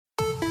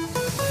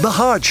The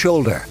Hard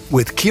Shoulder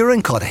with Kieran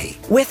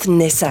with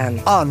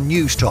Nissan on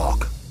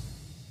Newstalk.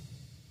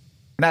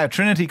 Now,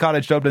 Trinity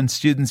College Dublin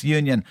Students'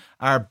 Union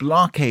are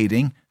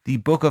blockading the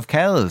Book of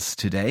Kells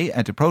today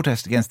to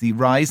protest against the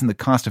rise in the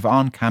cost of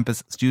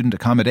on-campus student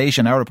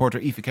accommodation. Our reporter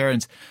Aoife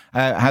Kearns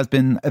has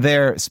been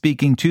there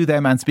speaking to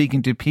them and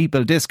speaking to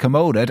people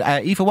discommoded.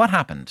 Aoife, what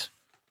happened?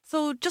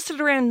 So just at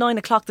around 9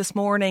 o'clock this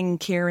morning,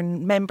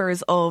 Kieran,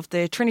 members of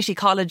the Trinity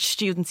College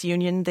Students'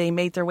 Union, they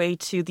made their way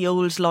to the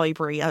old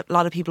library. A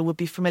lot of people would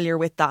be familiar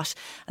with that.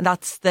 And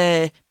that's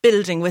the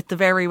building with the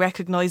very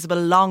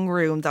recognisable long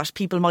room that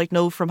people might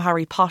know from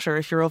Harry Potter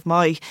if you're of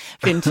my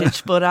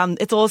vintage. But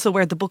it's also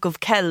where the Book of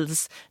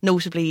Kells,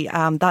 notably,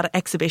 that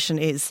exhibition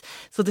is.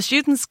 So the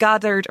students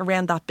gathered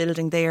around that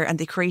building there and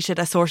they created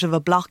a sort of a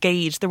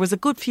blockade. There was a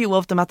good few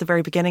of them at the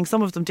very beginning.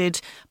 Some of them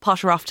did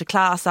potter off to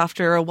class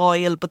after a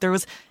while, but there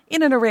was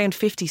in and around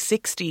 50,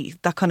 60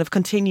 that kind of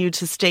continued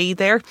to stay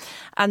there.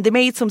 And they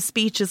made some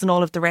speeches and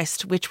all of the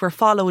rest, which were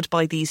followed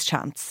by these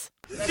chants.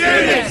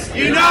 Students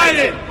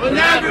united will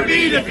never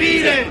be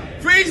defeated.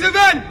 Freeze the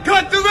rent,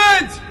 cut the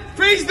rent.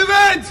 Freeze the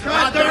rent,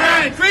 cut the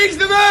rent. Freeze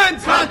the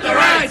rent, cut the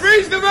rent.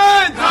 Freeze the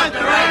rent, cut the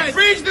rent.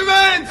 Freeze the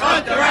rent,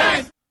 cut the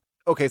rent.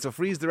 Okay, so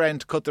freeze the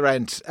rent, cut the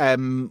rent.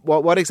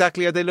 What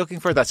exactly are they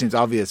looking for? That seems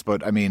obvious,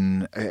 but I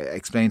mean,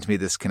 explain to me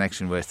this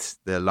connection with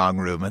the long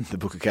room and the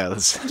Book of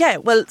Kells. Yeah,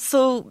 well,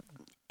 so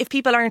if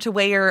people aren't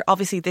aware,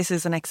 obviously this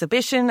is an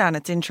exhibition and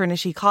it's in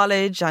Trinity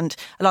College and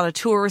a lot of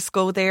tourists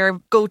go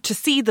to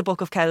see the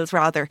Book of Kells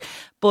rather.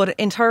 But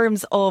in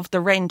terms of the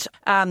rent,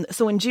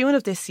 so in June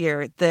of this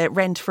year, the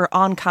rent for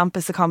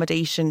on-campus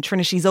accommodation,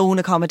 Trinity's own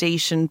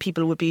accommodation,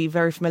 people would be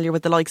very familiar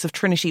with the likes of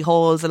Trinity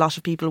Halls. A lot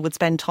of people would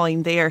spend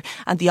time there,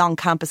 and the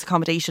on-campus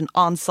accommodation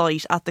on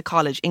site at the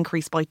college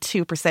increased by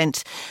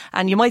 2%.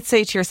 And you might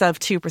say to yourself,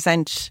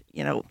 2%,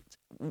 you know,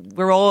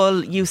 we're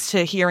all used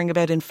to hearing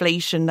about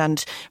inflation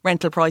and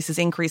rental prices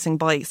increasing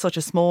by such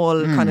a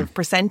small kind of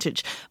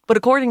percentage. But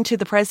according to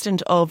the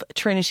president of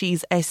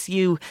Trinity's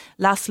SU,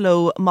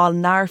 Laszlo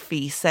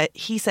Molnarfi,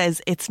 he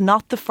says it's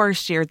not the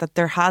first year that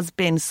there has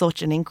been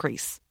such an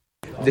increase.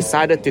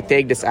 Decided to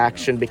take this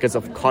action because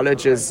of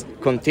colleges'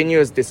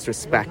 continuous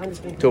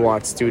disrespect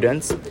towards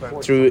students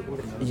through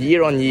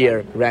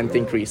year-on-year rent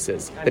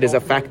increases that is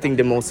affecting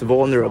the most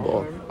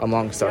vulnerable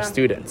amongst our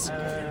students.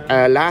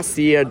 Last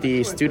year,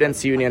 the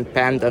Students' Union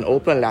penned an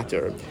open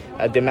letter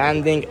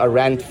demanding a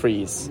rent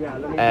freeze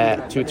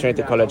to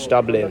Trinity College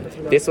Dublin.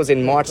 This was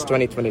in March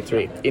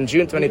 2023. In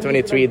June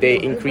 2023, they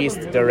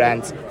increased the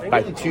rent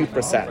by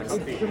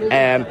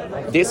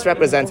 2%. This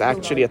represents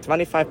actually a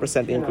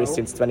 25% increase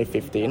since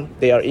 2015.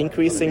 They are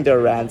increasing their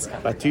rents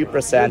by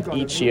 2%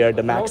 each year,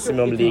 the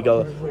maximum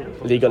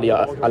legally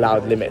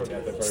allowed limit.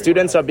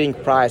 Students are being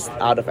priced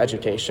out of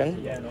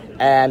education,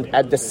 and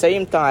at the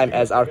same time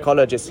as our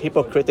college is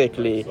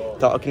hypocritically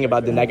talking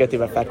about the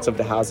negative effects of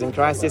the housing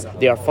crisis,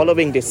 they are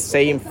following this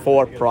same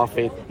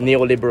for-profit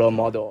neoliberal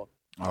model.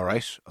 All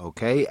right,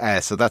 okay.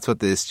 So that's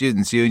what the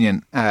Students'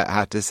 Union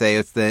had to say.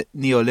 It's the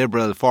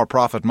neoliberal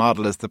for-profit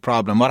model is the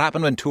problem. What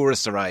happened when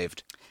tourists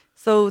arrived?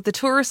 So the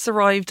tourists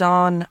arrived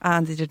on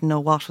and they didn't know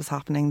what was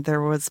happening.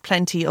 There was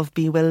plenty of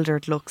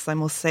bewildered looks, I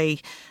must say.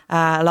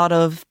 A lot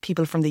of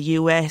people from the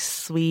US,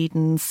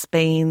 Sweden,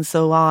 Spain,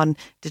 so on,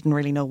 didn't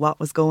really know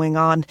what was going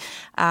on.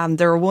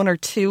 There were one or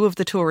two of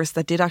the tourists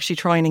that did actually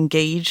try and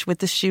engage with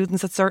the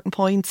students at certain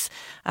points,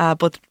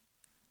 but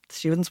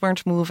students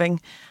weren't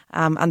moving.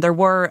 And there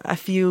were a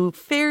few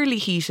fairly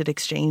heated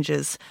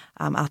exchanges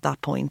at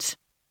that point.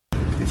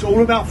 It's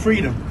all about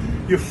freedom.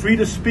 You're free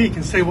to speak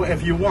and say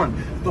whatever you want.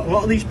 But a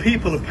lot of these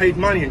people have paid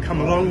money and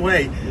come a long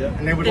way,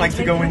 and they would like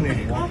to go in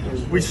there.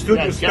 We stood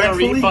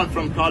respectfully. Get a refund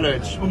from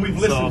college. And we've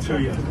listened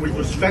to you. We've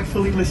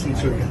respectfully listened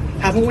to you.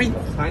 Haven't we?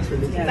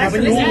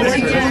 Haven't you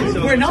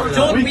listened? We're not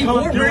done. We've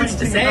more words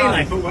to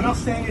say. But we're not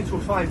staying into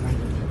a fight, man.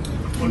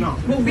 We're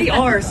not. Well, we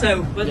are,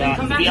 so. We are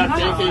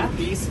taking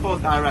peaceful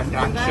direct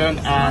action,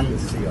 and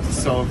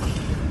so...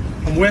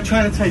 And we're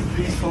trying to take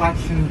peaceful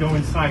action and go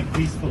inside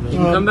peacefully. You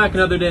can come back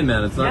another day,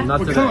 man. It's not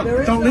today.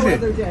 Don't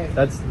live it.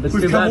 That's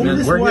too bad,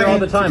 man. We're here all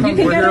the time. We're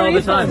here all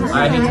the time.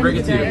 I hate to bring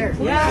it to you.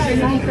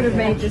 Yeah, you could have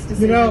made this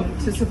decision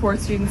to support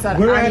students at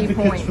any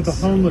point. We're advocates for the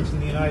homeless in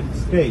the United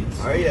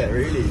States. Are you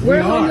really?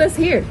 We're homeless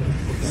here.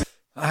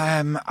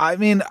 I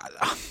mean,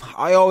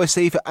 I always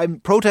say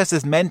protest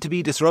is meant to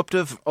be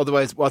disruptive.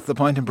 Otherwise, what's the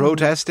point in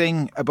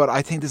protesting? But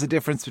I think there's a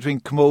difference between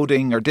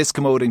commoding or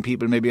discommoding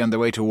people maybe on their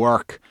way to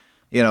work,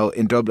 you know,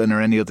 in Dublin or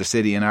any other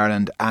city in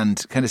Ireland,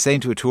 and kind of saying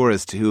to a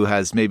tourist who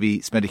has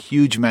maybe spent a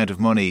huge amount of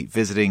money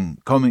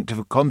come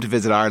to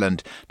visit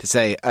Ireland, to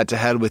say, to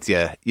hell with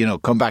you, you know,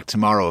 come back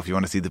tomorrow if you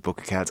want to see the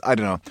Book of Kells. I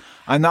don't know.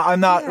 I'm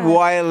not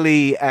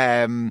wildly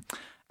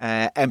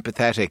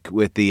empathetic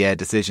with the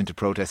decision to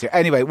protest here.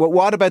 Anyway,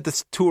 what about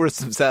the tourists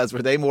themselves?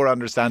 Were they more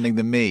understanding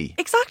than me?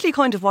 Exactly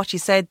kind of what you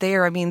said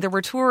there. I mean, there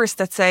were tourists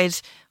that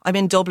said, I'm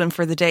in Dublin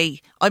for the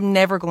day. I'm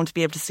never going to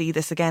be able to see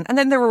this again. And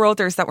then there were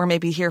others that were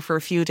maybe here for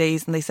a few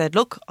days and they said,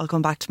 look, I'll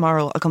come back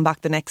tomorrow. I'll come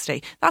back the next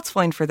day. That's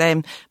fine for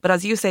them. But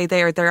as you say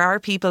there are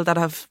people that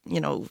have,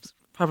 you know,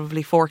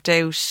 probably forked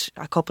out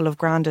a couple of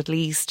grand at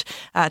least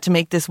to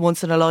make this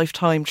once in a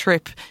lifetime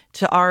trip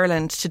to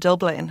Ireland, to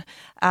Dublin.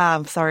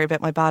 Sorry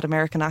about my bad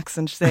American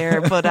accent there,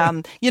 but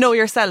you know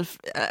yourself,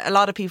 a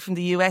lot of people from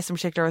the US in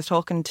particular. I was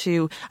talking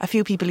to a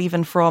few people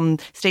even from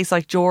states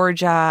like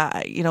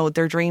Georgia, you know,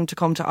 their dream to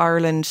come to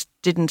Ireland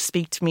didn't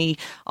speak to me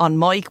on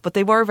mic, but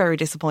they were very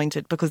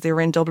disappointed because they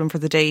were in Dublin for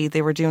the day.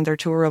 They were doing their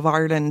tour of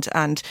Ireland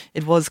and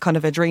it was kind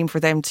of a dream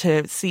for them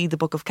to see the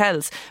Book of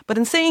Kells. But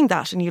in saying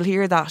that, and you'll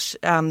hear that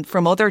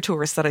from other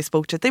tourists that I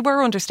spoke to, they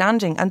were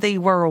understanding and they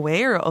were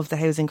aware of the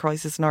housing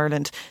crisis in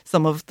Ireland.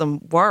 Some of them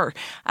were.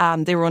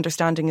 They were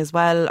understanding as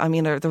well. I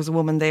mean, there was a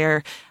woman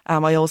there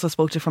I also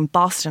spoke to from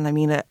Boston. I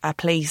mean, a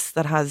place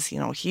that has, you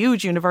know,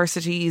 huge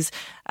universities,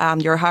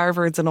 your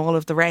Harvards and all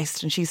of the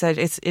rest. And she said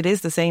it is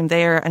the same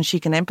there and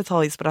she can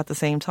empathise, but at the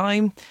same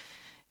time,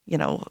 you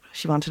know,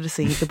 she wanted to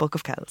see the Book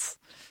of Kells.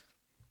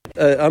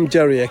 I'm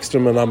Jerry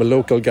Ekstrom and I'm a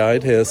local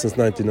guide here since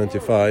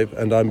 1995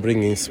 and I'm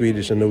bringing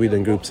Swedish and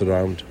Norwegian groups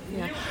around.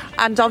 Yeah.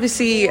 And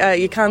obviously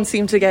you can't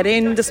seem to get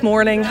in this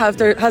morning. Has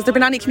there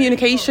been any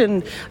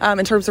communication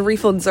in terms of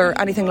refunds or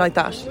anything like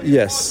that?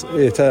 Yes,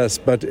 it has,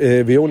 but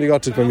we only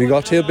got it when we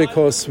got here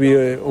because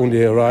we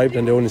only arrived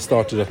and they only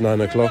started at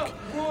 9 o'clock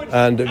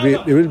and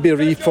it will be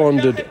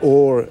refunded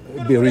or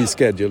be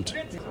rescheduled.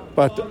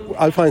 But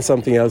I'll find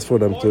something else for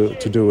them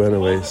to do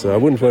anyway, so I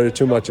wouldn't worry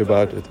too much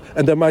about it.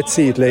 And they might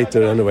see it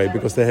later anyway,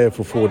 because they're here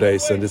for 4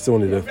 days and it's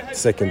only the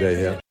second day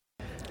here.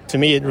 To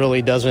me, it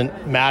really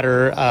doesn't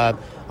matter.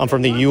 I'm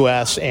from the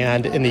U.S.,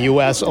 and in the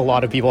U.S., a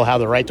lot of people have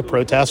the right to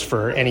protest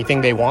for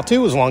anything they want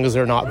to, as long as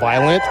they're not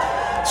violent.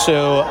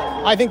 So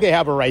I think they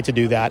have a right to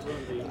do that.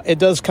 It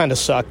does kind of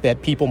suck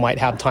that people might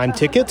have time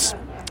tickets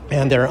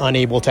and they're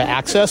unable to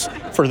access.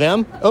 For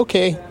them,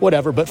 okay,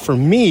 whatever. But for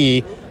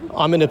me,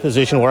 I'm in a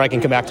position where I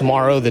can come back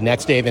tomorrow, the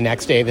next day, the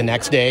next day, the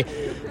next day.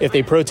 If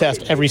they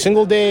protest every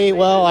single day,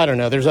 well, I don't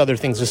know. There's other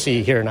things to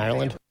see here in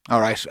Ireland. All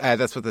right.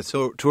 That's what the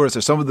tourists,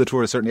 or some of the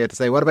tourists certainly had to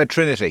say. What about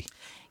Trinity?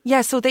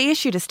 Yeah, so they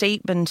issued a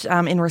statement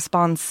in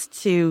response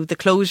to the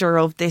closure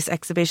of this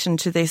exhibition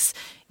to this,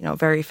 you know,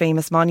 very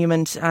famous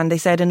monument. And they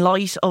said, in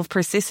light of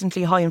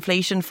persistently high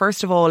inflation,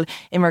 first of all,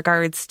 in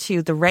regards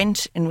to the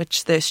rent in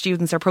which the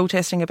students are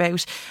protesting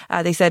about,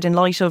 they said, in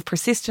light of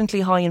persistently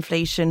high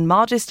inflation,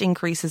 modest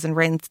increases in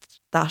rent,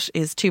 that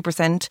is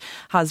 2%,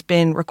 has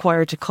been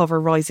required to cover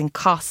rising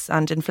costs,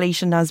 and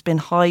inflation has been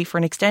high for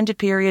an extended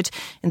period.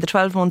 In the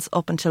 12 months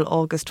up until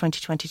August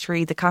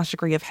 2023, the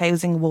category of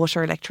housing,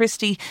 water,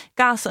 electricity,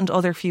 gas and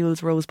other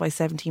fuels rose by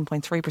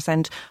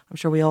 17.3%. I'm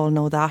sure we all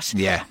know that.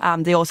 Yeah.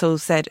 They also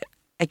said,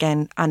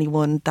 again,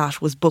 anyone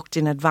that was booked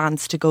in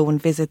advance to go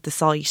and visit the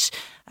site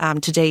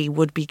today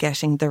would be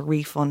getting their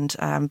refund,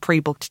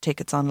 pre-booked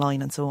tickets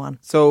online and so on.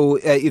 So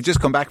you've just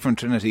come back from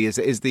Trinity.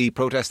 Is the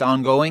protest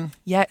ongoing?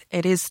 Yeah,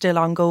 it is still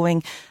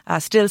ongoing,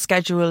 still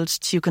scheduled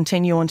to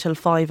continue until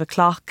 5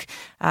 o'clock.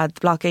 The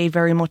blockade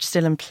very much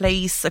still in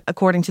place.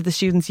 According to the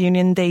Students'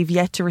 Union, they've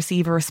yet to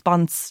receive a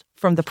response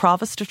from the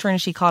Provost of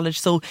Trinity College,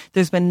 so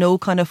there's been no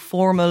kind of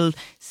formal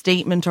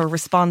statement or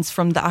response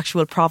from the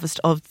actual Provost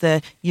of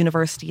the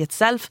university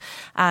itself.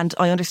 And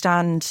I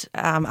understand,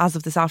 as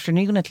of this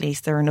afternoon at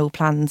least, there are no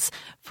plans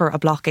for a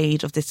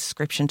blockade of this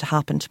description to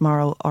happen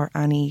tomorrow or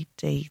any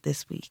day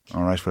this week.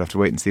 All right, we'll have to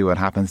wait and see what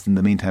happens. In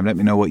the meantime, let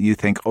me know what you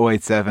think.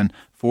 087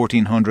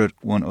 1400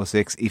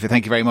 106. Aoife,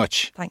 thank you very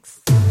much.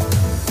 Thanks.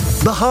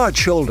 The Hard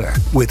Shoulder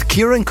with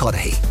Kieran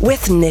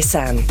with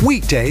Nissan.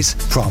 Weekdays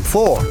from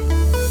 4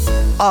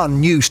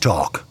 on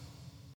Newstalk.